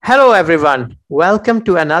Hello, everyone. Welcome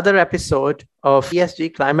to another episode of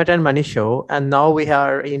ESG Climate and Money Show. And now we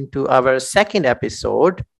are into our second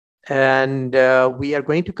episode. And we are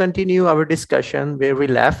going to continue our discussion where we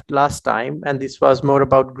left last time. And this was more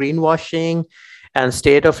about greenwashing and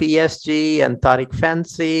state of ESG and Tariq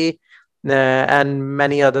Fancy and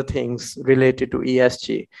many other things related to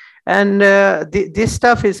ESG. And this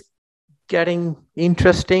stuff is getting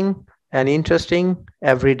interesting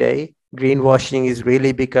every day. Greenwashing is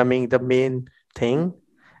really becoming the main thing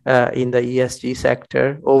in the ESG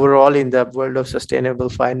sector. Overall, in the world of sustainable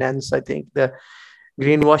finance, I think the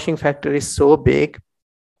greenwashing factor is so big.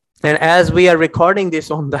 And as we are recording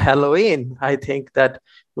this on the Halloween, I think that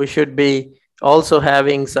we should be also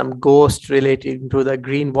having some ghost related to the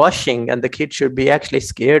greenwashing, and the kids should be actually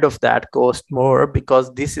scared of that ghost more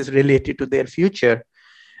because this is related to their future.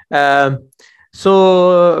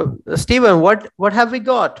 So, Stephen, what have we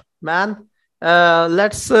got, man?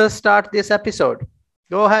 Let's start this episode.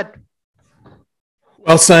 Go ahead.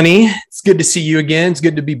 Well, Sonny, it's good to see you again. It's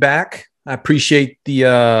good to be back. I appreciate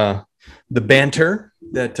the banter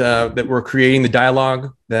that we're creating, the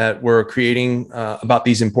dialogue that we're creating about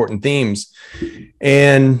these important themes.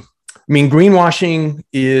 And I mean, greenwashing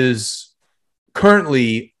is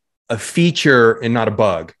currently a feature and not a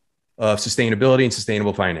bug of sustainability and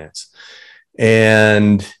sustainable finance.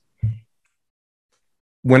 And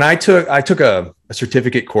when I took a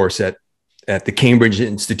certificate course at the Cambridge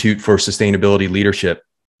Institute for Sustainability Leadership,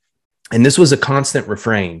 and this was a constant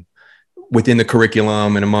refrain within the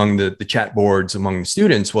curriculum and among the chat boards among the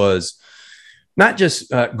students, was not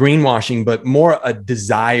just greenwashing, but more a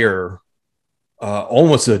desire,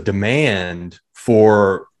 almost a demand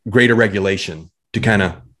for greater regulation to kind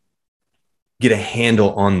of get a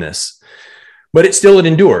handle on this. But it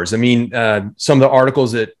endures. I mean, some of the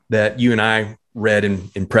articles that you and I read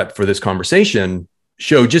in prep for this conversation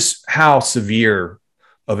show just how severe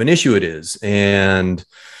of an issue it is. And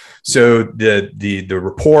so the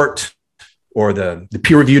report or the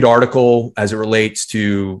peer-reviewed article as it relates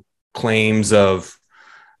to claims of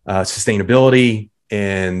sustainability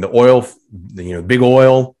and the oil, big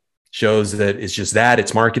oil, shows that it's just that,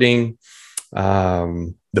 it's marketing.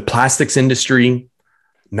 The plastics industry,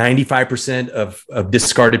 95% of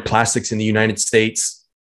discarded plastics in the United States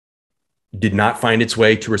did not find its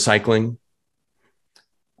way to recycling.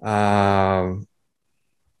 How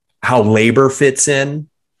labor fits in,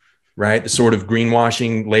 right? The sort of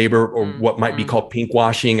greenwashing labor, or what might be called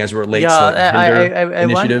pinkwashing as it relates to gender I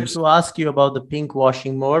wanted initiatives. to ask you about the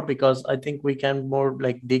pinkwashing more because I think we can more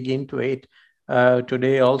like dig into it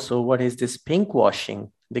today also. What is this pinkwashing?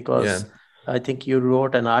 Because I think you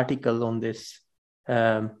wrote an article on this.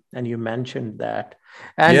 And you mentioned that.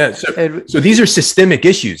 And so these are systemic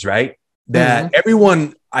issues, right? That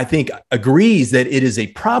everyone, I think, agrees that it is a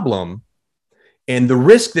problem, and the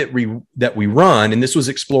risk that we run. And this was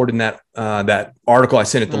explored in that article I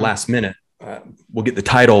sent at the last minute. We'll get the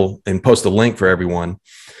title and post a link for everyone,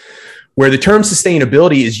 where the term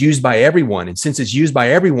sustainability is used by everyone, and since it's used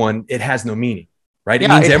by everyone, it has no meaning, right? It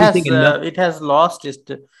means everything. It has lost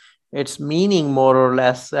its meaning more or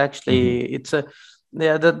less. Actually, it's a.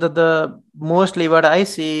 The mostly what I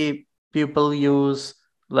see people use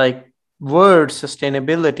like word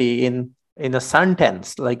sustainability in a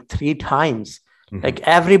sentence like 3 times. Like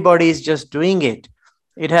everybody is just doing it.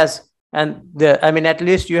 It has, and at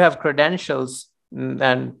least you have credentials,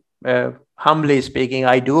 and humbly speaking,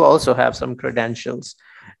 I do also have some credentials,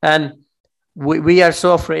 and we are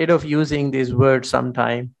so afraid of using these words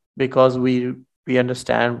sometimes because we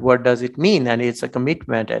understand what does it mean, and it's a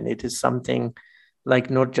commitment, and it is something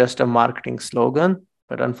like not just a marketing slogan,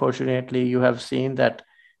 but unfortunately you have seen that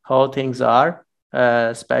how things are,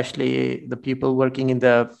 especially the people working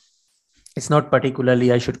it's not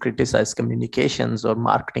particularly I should criticize communications or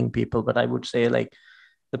marketing people, but I would say like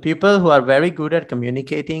the people who are very good at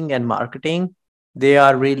communicating and marketing, they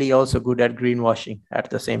are really also good at greenwashing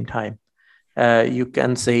at the same time. You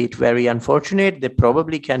can say it very unfortunate. They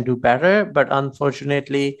probably can do better, but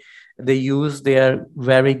unfortunately, they use their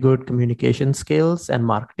very good communication skills and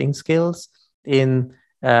marketing skills in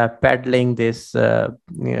peddling this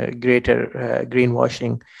greater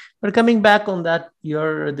greenwashing. But coming back on that,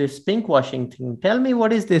 this pinkwashing thing, tell me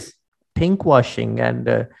what is this pinkwashing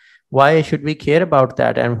and why should we care about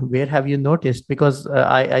that, and where have you noticed? Because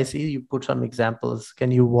I see you put some examples. Can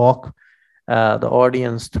you walk the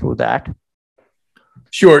audience through that?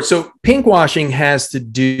 Sure. So pinkwashing has to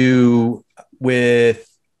do with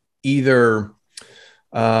either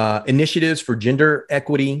initiatives for gender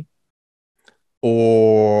equity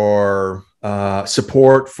or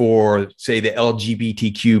support for, say, the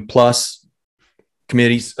LGBTQ plus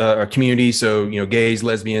communities. So, gays,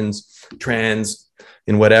 lesbians, trans,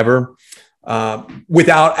 and whatever,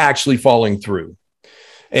 without actually following through.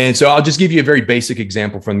 And so I'll just give you a very basic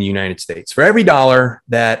example from the United States. For every dollar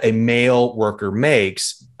that a male worker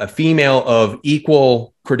makes, a female of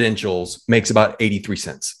equal credentials makes about 83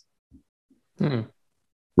 cents.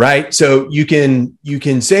 Right? So you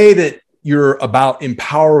can say that you're about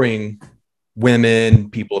empowering women,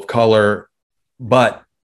 people of color, but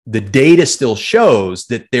the data still shows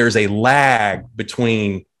that there's a lag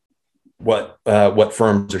between what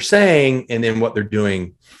firms are saying and then what they're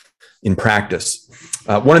doing in practice.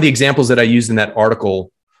 One of the examples that I used in that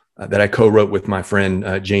article that I co-wrote with my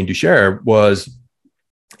friend Jane Duchère was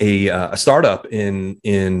a startup in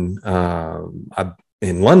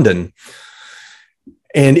London,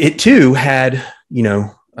 and it too had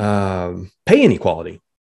pay inequality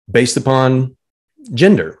based upon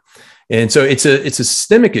gender, and so it's a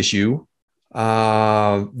systemic issue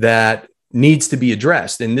that needs to be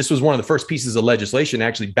addressed. And this was one of the first pieces of legislation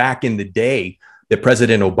actually back in the day that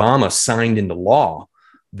President Obama signed into law.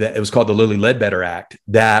 That it was called the Lilly Ledbetter Act,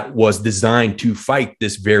 that was designed to fight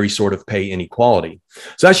this very sort of pay inequality.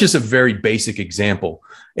 So that's just a very basic example.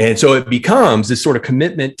 And so it becomes this sort of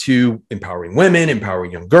commitment to empowering women,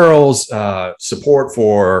 empowering young girls, support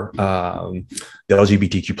for the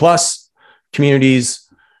LGBTQ plus communities,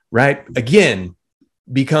 right? Again,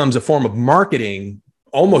 becomes a form of marketing,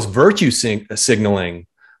 almost virtue signaling,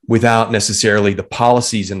 without necessarily the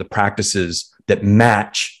policies and the practices that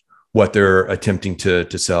match what they're attempting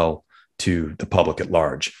to sell to the public at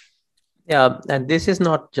large. Yeah, and this is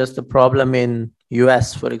not just a problem in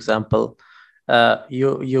US, for example.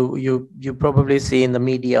 You probably see in the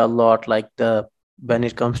media a lot, like when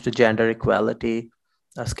it comes to gender equality,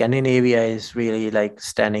 Scandinavia is really like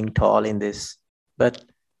standing tall in this. But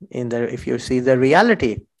if you see the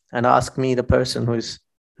reality and ask me, the person who's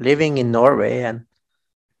living in Norway,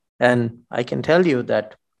 and I can tell you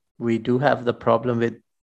that we do have the problem with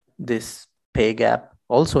this pay gap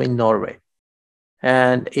also in Norway,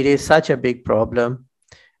 and it is such a big problem,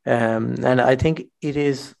 and I think it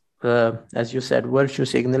is, as you said, virtue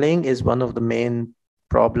signaling is one of the main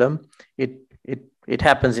problem. It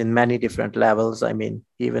happens in many different levels. I mean,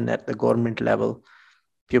 even at the government level,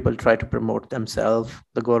 people try to promote themselves.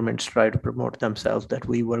 The governments try to promote themselves that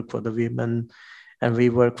we work for the women and we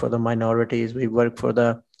work for the minorities, we work for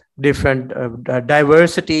the different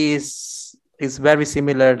diversities. Is very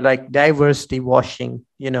similar, like diversity washing,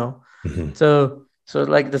 Mm-hmm. So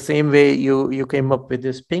like the same way you came up with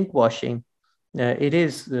this pink washing, it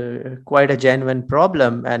is quite a genuine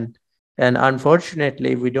problem, and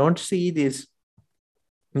unfortunately we don't see these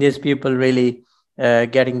people really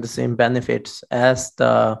getting the same benefits as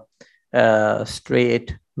the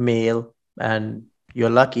straight male, and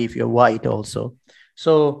you're lucky if you're white also.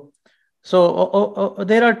 So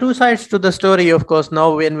there are two sides to the story, of course.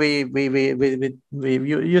 Now, when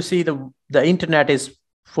you see the internet is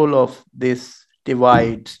full of these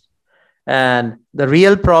divides, and the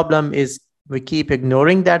real problem is we keep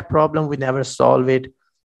ignoring that problem. We never solve it.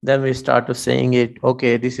 Then we start to saying it.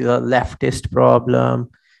 Okay, this is a leftist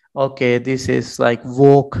problem. Okay, this is like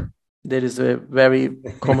woke. There is a very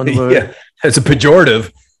common word. Yeah, it's a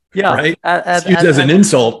pejorative. Yeah, right. It's used as an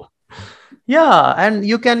insult. Yeah, and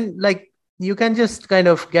you can just kind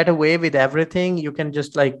of get away with everything. You can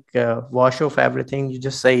just wash off everything. You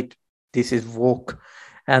just say this is woke,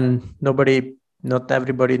 and not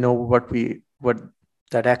everybody know what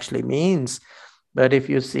that actually means. But if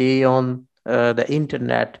you see on the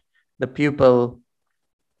internet, the people,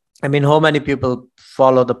 I mean, how many people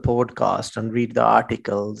follow the podcast and read the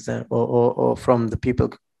articles, or from the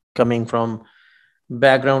people coming from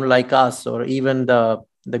background like us, or even the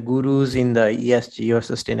gurus in the ESG or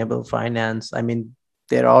sustainable finance. I mean,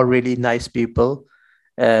 they're all really nice people,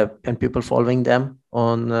 and people following them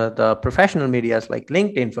on the professional medias like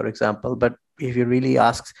LinkedIn, for example. But if you really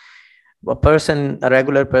ask a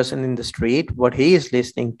regular person in the street, what he is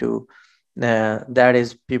listening to, that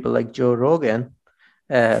is people like Joe Rogan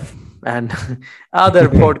and other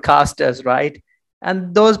podcasters, right?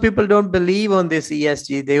 And those people don't believe on this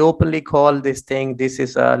ESG. They openly call this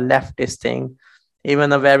is a leftist thing.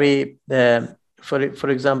 Even a very, for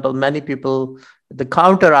example, many people, the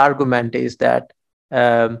counter argument is that,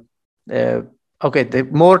 the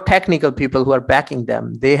more technical people who are backing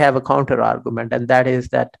them, they have a counter argument. And that is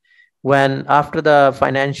that when after the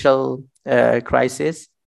financial crisis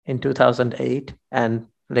in 2008 and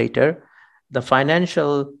later, the finance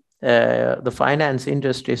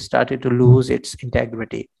industry started to lose its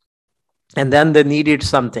integrity. And then they needed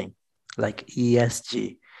something like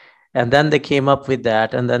ESG. And then they came up with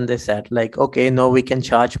that, and then they said like, okay, no, we can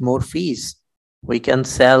charge more fees. We can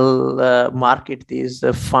market these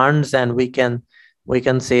funds, and we can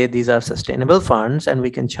say these are sustainable funds, and we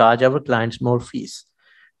can charge our clients more fees.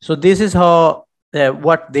 So this is how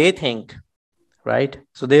what they think, right?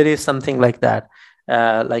 So there is something like that,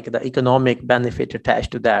 like the economic benefit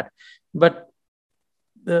attached to that. But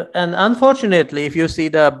and unfortunately, if you see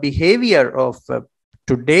the behavior of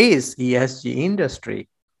today's ESG industry,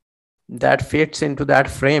 that fits into that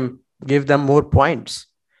frame, give them more points.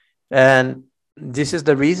 And this is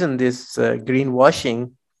the reason this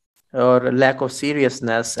greenwashing or lack of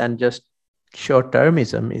seriousness and just short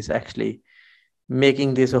termism is actually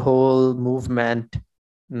making this whole movement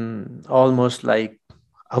almost like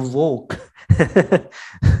awoke.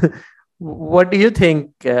 What do you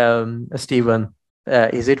think, Stephen?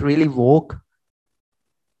 Is it really woke?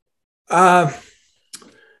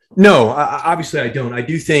 No, obviously I don't. I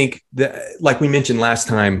do think that, like we mentioned last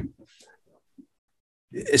time,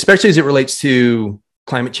 especially as it relates to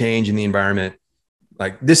climate change and the environment,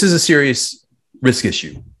 like this is a serious risk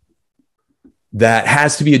issue that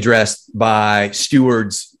has to be addressed by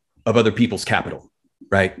stewards of other people's capital,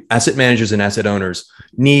 right? Asset managers and asset owners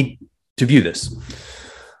need to view this.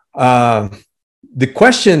 The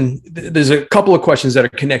question, there's a couple of questions that are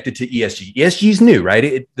connected to ESG. ESG is new,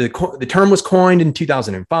 right? The term was coined in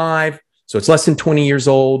 2005, so it's less than 20 years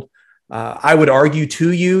old. I would argue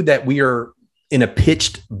to you that we are in a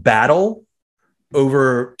pitched battle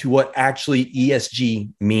over to what actually ESG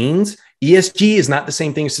means. ESG is not the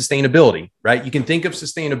same thing as sustainability, right? You can think of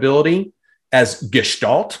sustainability as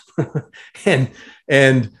gestalt, and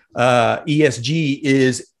ESG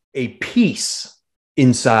is a piece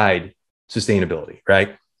inside sustainability,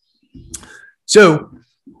 right? So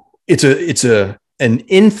it's an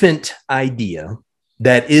infant idea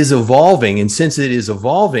that is evolving, and since it is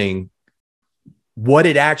evolving, what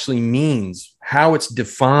it actually means, how it's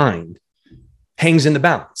defined, hangs in the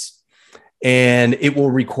balance. And it will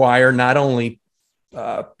require not only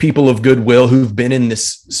people of goodwill who've been in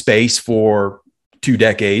this space for 2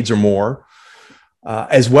 decades or more,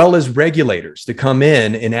 as well as regulators to come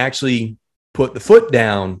in and actually put the foot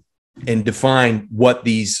down and define what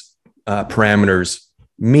these parameters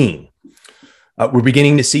mean. We're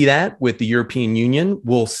beginning to see that with the European Union.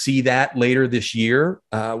 We'll see that later this year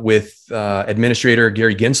with Administrator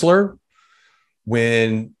Gary Gensler,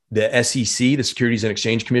 when the SEC, the Securities and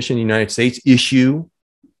Exchange Commission in the United States, issue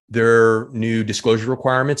their new disclosure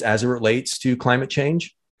requirements as it relates to climate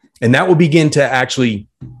change. And that will begin to actually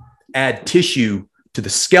add tissue to the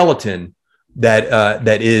skeleton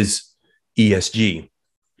that is ESG.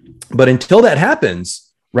 But until that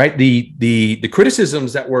happens, right, the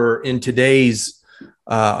criticisms that were in today's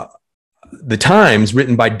the Times,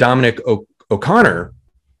 written by Dominic O'Connor,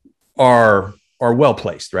 are well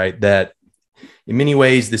placed, right? That in many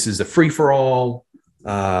ways this is a free for all.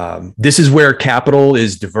 This is where capital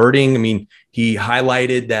is diverting. I mean, he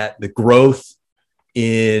highlighted that the growth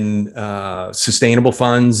in sustainable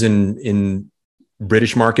funds in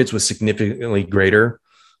British markets was significantly greater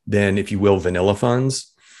than, if you will, vanilla funds.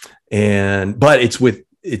 But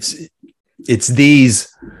it's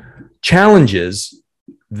these challenges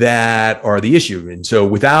that are the issue. And so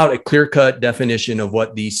without a clear-cut definition of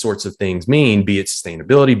what these sorts of things mean, be it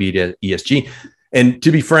sustainability, be it ESG, and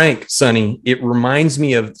to be frank, Sonny, it reminds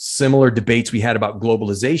me of similar debates we had about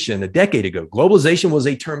globalization a decade ago. Globalization was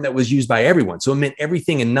a term that was used by everyone, so it meant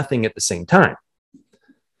everything and nothing at the same time.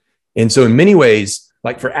 And so in many ways,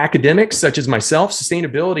 like for academics such as myself,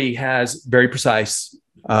 sustainability has very precise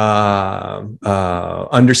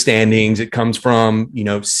understandings. It comes from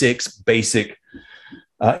 6 basic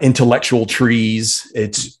intellectual trees.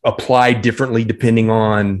 It's applied differently depending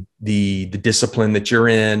on the discipline that you're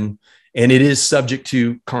in, and it is subject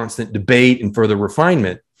to constant debate and further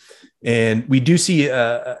refinement. And we do see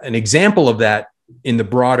an example of that in the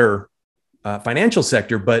broader financial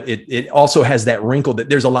sector, but it also has that wrinkle that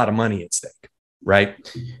there's a lot of money at stake, right?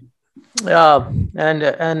 Yeah,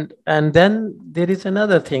 and then there is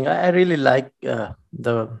another thing. I really like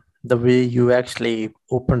the way you actually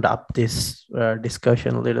opened up this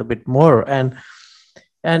discussion a little bit more. And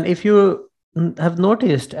if you have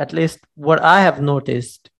noticed, at least what I have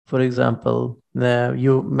noticed, for example,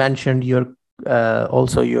 you mentioned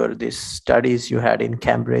these studies you had in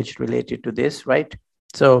Cambridge related to this, right?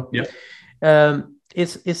 So yeah.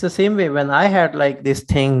 It's the same way when I had like this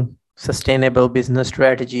thing, sustainable business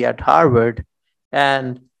strategy at Harvard,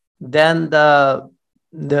 and then the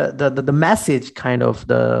message kind of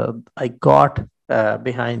I got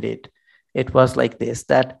behind it. It was like this,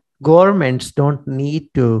 that governments don't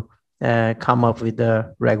need to come up with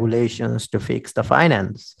the regulations to fix the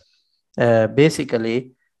finance.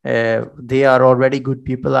 Basically, they are already good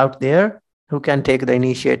people out there who can take the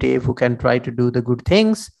initiative, who can try to do the good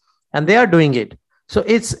things, and they are doing it. So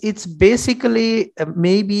it's basically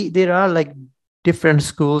maybe there are like different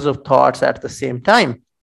schools of thoughts at the same time.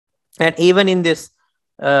 And even in this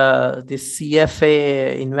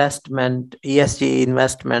CFA investment, ESG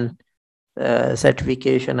investment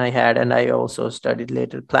certification I had, and I also studied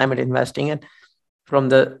later climate investing, and from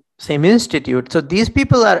the same institute. So these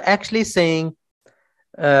people are actually saying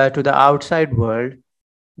to the outside world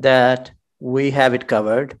that we have it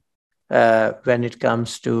covered when it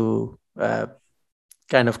comes to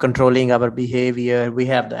kind of controlling our behavior. We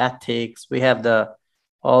have the ethics, we have the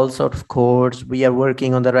all sort of codes. We are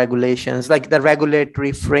working on the regulations, like the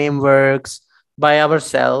regulatory frameworks by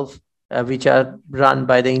ourselves, which are run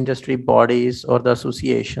by the industry bodies or the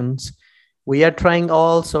associations. We are trying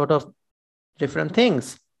all sort of different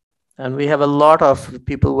things. And we have a lot of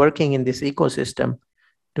people working in this ecosystem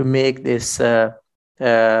to make this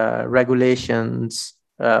regulations,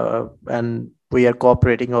 and we are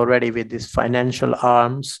cooperating already with these financial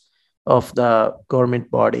arms of the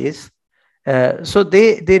government bodies. So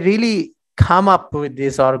they really come up with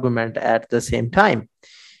this argument at the same time.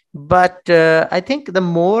 But I think the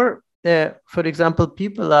more, for example,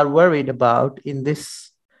 people are worried about in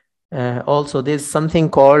this, also there's something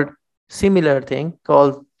called similar thing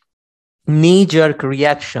called knee-jerk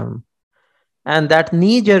reaction. And that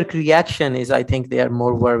knee-jerk reaction is, I think they are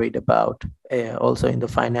more worried about also in the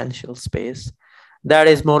financial space. That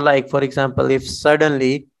is more like, for example, if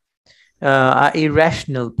suddenly an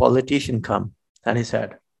irrational politician come and he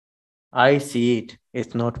said, I see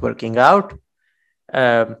it's not working out.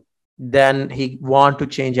 Then he want to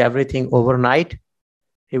change everything overnight.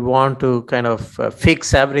 He want to kind of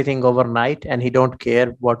fix everything overnight, and he don't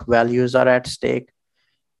care what values are at stake.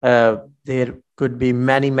 There could be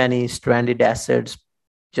many stranded assets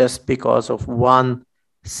just because of one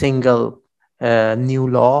single new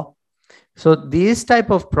law. So these type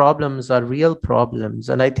of problems are real problems,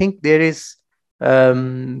 and I think there is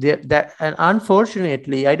and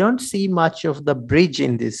unfortunately, I don't see much of the bridge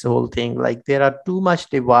in this whole thing. Like there are too much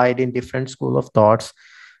divide in different school of thoughts.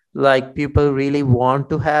 Like people really want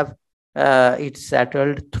to have it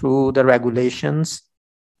settled through the regulations,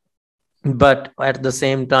 but at the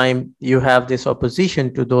same time, you have this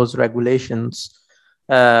opposition to those regulations,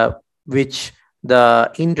 which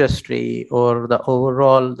the industry or the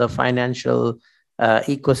overall the financial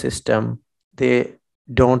ecosystem, they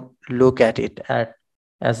don't look at it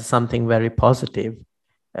as something very positive.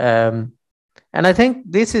 And I think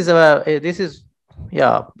this is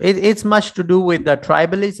it's much to do with the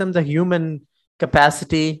tribalism, the human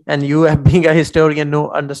capacity, and you being a historian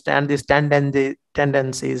understand these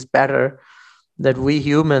tendencies better, that we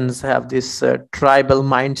humans have this tribal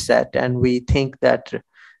mindset, and we think that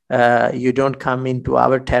you don't come into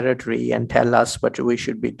our territory and tell us what we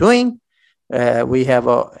should be doing. We have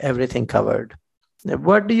everything covered.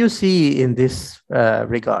 What do you see in this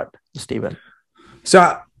regard, Stephen?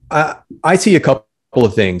 So I see a couple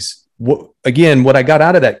of things. Again, what I got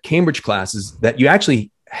out of that Cambridge class is that you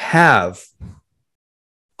actually have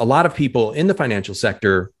a lot of people in the financial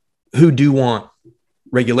sector who do want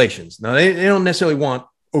regulations. Now, they don't necessarily want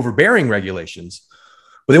overbearing regulations,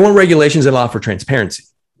 but they want regulations that allow for transparency,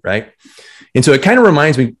 right? And so it kind of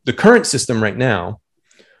reminds me, the current system right now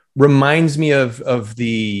reminds me of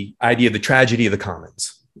the idea of the tragedy of the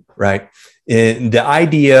commons, right? And the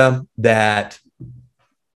idea that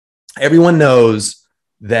everyone knows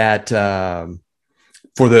that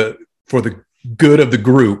for the good of the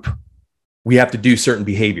group, we have to do certain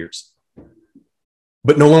behaviors,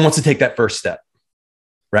 but no one wants to take that first step,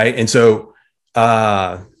 right? And so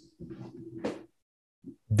that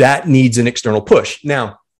needs an external push.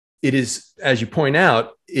 Now, it is, as you point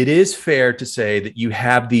out, it is fair to say that you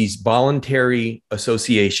have these voluntary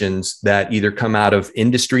associations that either come out of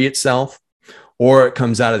industry itself or it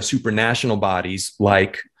comes out of supranational bodies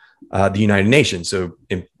like the United Nations. So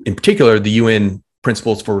in particular, the UN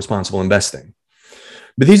Principles for Responsible Investing.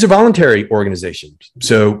 But these are voluntary organizations.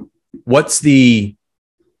 So what's the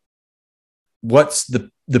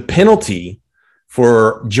penalty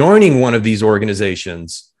for joining one of these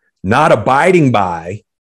organizations, not abiding by,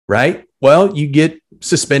 right? Well, you get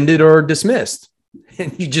suspended or dismissed,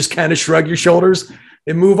 and you just kind of shrug your shoulders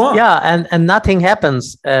and move on. Yeah, and nothing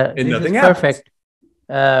happens. And nothing happens. Perfect.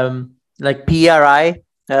 Like PRI,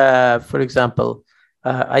 for example,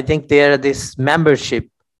 I think this membership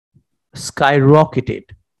skyrocketed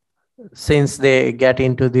since they get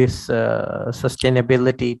into this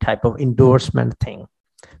sustainability type of endorsement thing.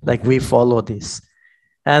 like we follow this.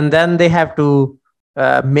 And then they have to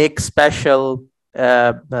make special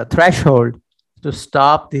threshold to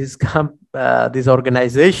stop these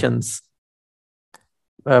organizations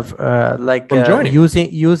using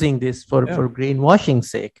this for greenwashing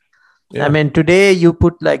sake. I mean, today you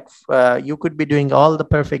put you could be doing all the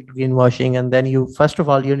perfect greenwashing, and then first of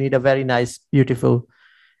all, you need a very nice, beautiful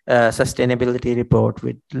sustainability report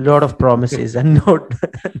with a lot of promises and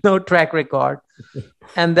no track record.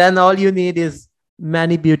 And then all you need is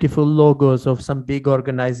many beautiful logos of some big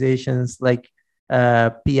organizations like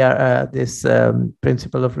PR, this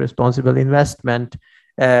Principle of Responsible Investment,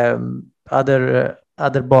 other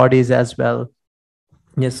bodies as well.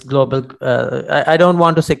 Yes, global. I don't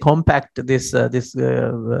want to say compact. This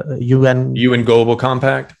UN Global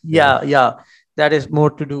Compact. Yeah. That is more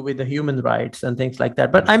to do with the human rights and things like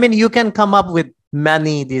that. But I mean, you can come up with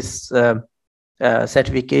many these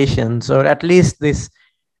certifications, or at least this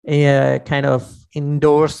kind of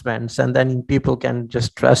endorsements, and then people can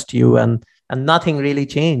just trust you, and nothing really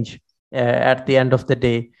change at the end of the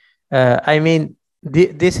day. I mean,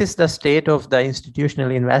 this is the state of the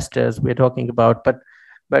institutional investors we're talking about.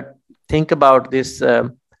 But think about this.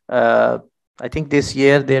 I think this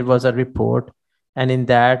year there was a report, and in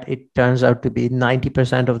that it turns out to be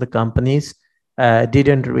 90% of the companies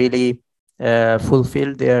didn't really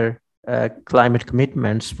fulfill their climate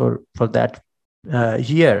commitments for that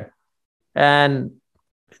year. And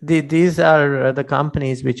these are the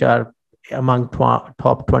companies which are among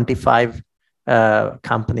top 25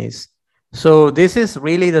 companies. So this is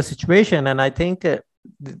really the situation. And I think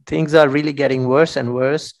things are really getting worse and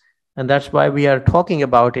worse. And that's why we are talking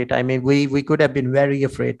about it. I mean, we could have been very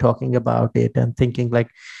afraid talking about it and thinking like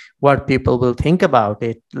what people will think about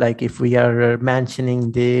it. Like if we are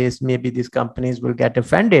mentioning this, maybe these companies will get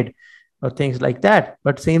offended or things like that.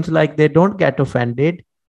 But seems like they don't get offended,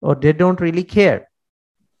 or they don't really care.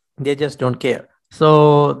 They just don't care.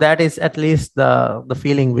 So that is at least the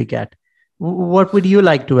feeling we get. What would you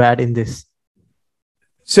like to add in this?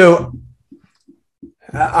 So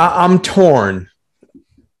I'm torn,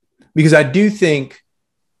 because I do think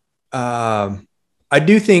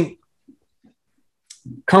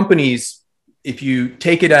companies, if you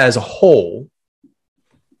take it as a whole,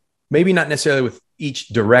 maybe not necessarily with each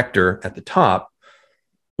director at the top,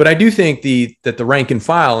 but I do think that the rank and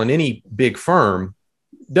file in any big firm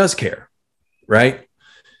does care, right?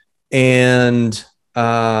 And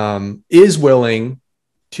is willing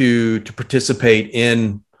to participate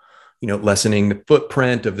in, lessening the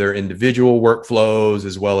footprint of their individual workflows,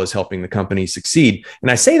 as well as helping the company succeed. And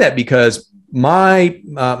I say that because my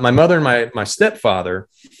mother and my stepfather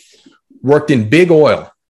worked in big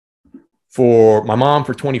oil, for my mom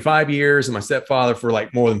for 25 years and my stepfather for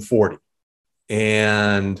like more than 40.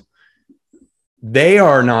 And they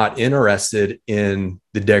are not interested in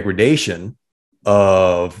the degradation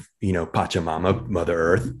of, Pachamama, Mother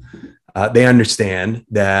Earth. They understand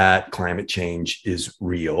that climate change is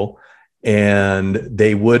real, and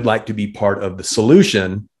they would like to be part of the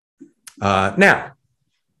solution now,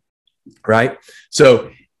 right?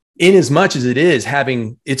 So in as much as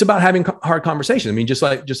it's about having hard conversations. I mean, just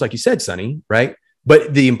like you said, Sunny, right?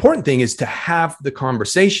 But the important thing is to have the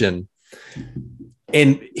conversation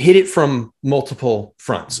and hit it from multiple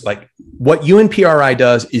fronts. Like what UNPRI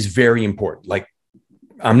does is very important. Like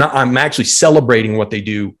I'm actually celebrating what they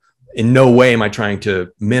do. In no way am I trying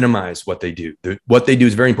to minimize what they do. What they do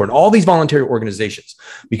is very important. All these voluntary organizations,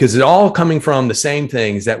 because it's all coming from the same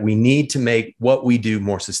things, that we need to make what we do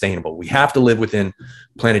more sustainable. We have to live within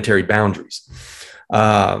planetary boundaries.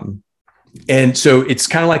 And so it's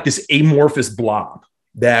kind of like this amorphous blob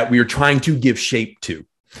that we are trying to give shape to.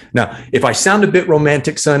 Now, if I sound a bit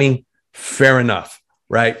romantic, Sunny, fair enough,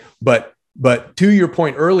 right? But to your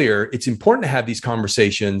point earlier, it's important to have these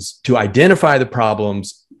conversations to identify the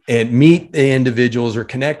problems and meet the individuals or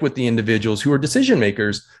connect with the individuals who are decision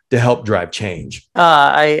makers to help drive change.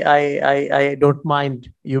 I don't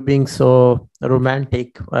mind you being so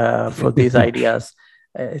romantic for these ideas.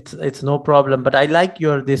 It's no problem. But I like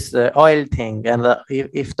your this oil thing, and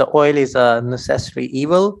if the oil is a necessary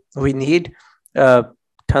evil we need,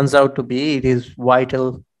 turns out to be, it is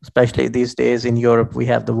vital, especially these days in Europe. We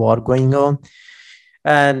have the war going on.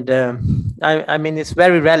 And I mean, it's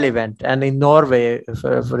very relevant. And in Norway,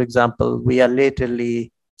 for example, we are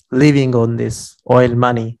literally living on this oil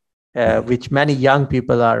money, which many young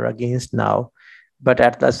people are against now. But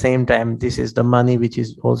at the same time, this is the money which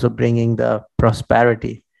is also bringing the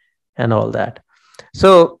prosperity and all that.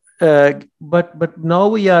 So, but now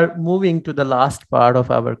we are moving to the last part of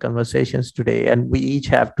our conversations today, and we each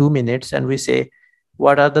have 2 minutes, and we say,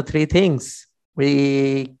 what are the 3 things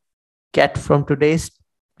we get from today's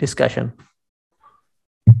discussion?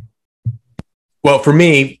 Well, for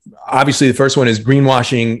me, obviously, the first one is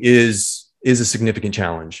greenwashing is a significant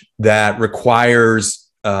challenge that requires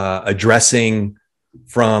addressing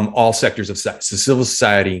from all sectors of society, so civil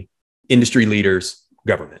society, industry leaders,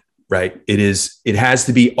 government, right? It has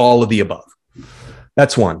to be all of the above.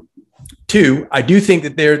 That's one. Two, I do think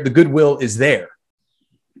that the goodwill is there.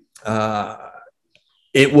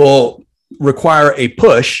 It will require a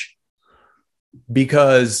push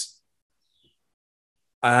because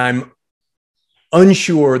I'm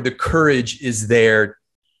unsure the courage is there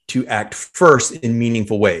to act first in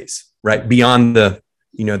meaningful ways, right? Beyond the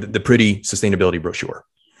pretty sustainability brochure.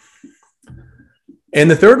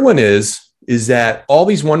 And the third one is that all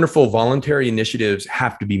these wonderful voluntary initiatives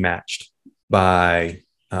have to be matched by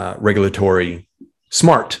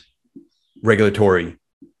smart regulatory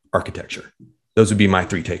architecture. Those would be my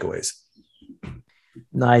 3 takeaways.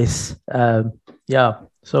 Nice. Yeah.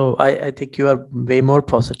 So I think you are way more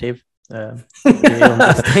positive on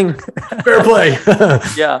this thing. Fair play.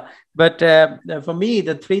 Yeah. But for me,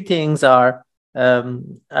 the 3 things are,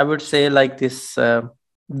 I would say like this,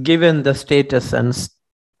 given the status and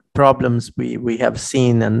problems we have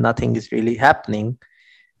seen and nothing is really happening.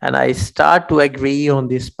 And I start to agree on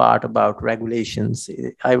this part about regulations.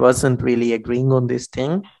 I wasn't really agreeing on this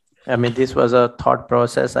thing. I mean, this was a thought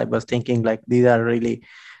process. I was thinking like these are really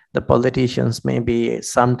the politicians, maybe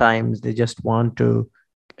sometimes they just want to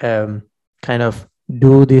kind of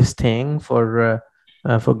do this thing for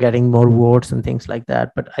getting more votes and things like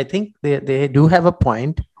that. But I think they do have a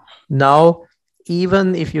point. Now,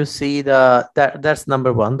 even if you see that's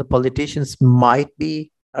number one, the politicians might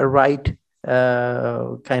be right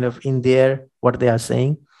kind of in there, what they are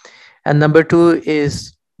saying. And number 2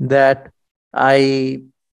 is that I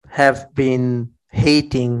have been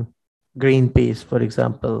hating Greenpeace, for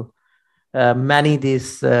example. Many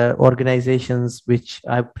these organizations, which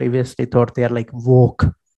I previously thought they are like woke,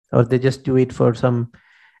 or they just do it for some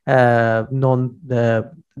they are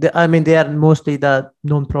mostly the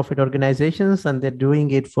non-profit organizations, and they're doing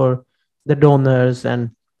it for the donors,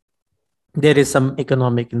 and there is some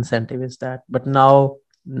economic incentive is that. But now,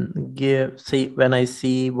 when I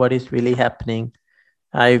see what is really happening,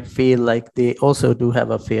 I feel like they also do have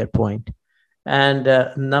a fair point. And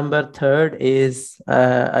number 3 is,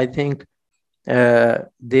 I think,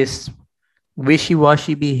 this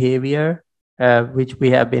wishy-washy behavior, which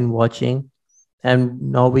we have been watching, and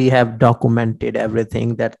now we have documented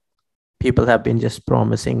everything that people have been just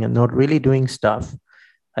promising and not really doing stuff.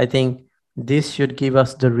 I think this should give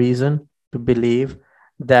us the reason to believe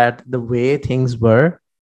that the way things were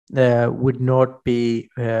would not be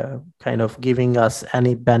kind of giving us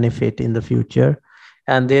any benefit in the future.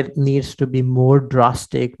 And there needs to be more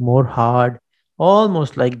drastic, more hard,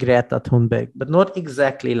 almost like Greta Thunberg, but not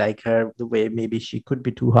exactly like her, the way maybe she could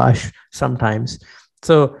be too harsh sometimes.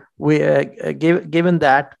 So given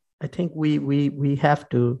that, I think we have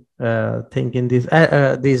to think in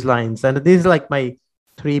these lines, and these are like my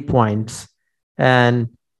 3 points. And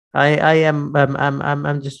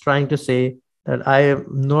I'm just trying to say that I am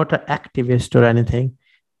not an activist or anything,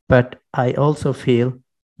 but I also feel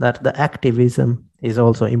that the activism is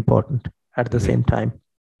also important at the same time.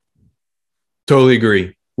 Totally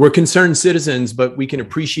agree. We're concerned citizens, but we can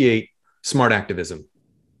appreciate smart activism.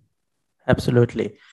 Absolutely.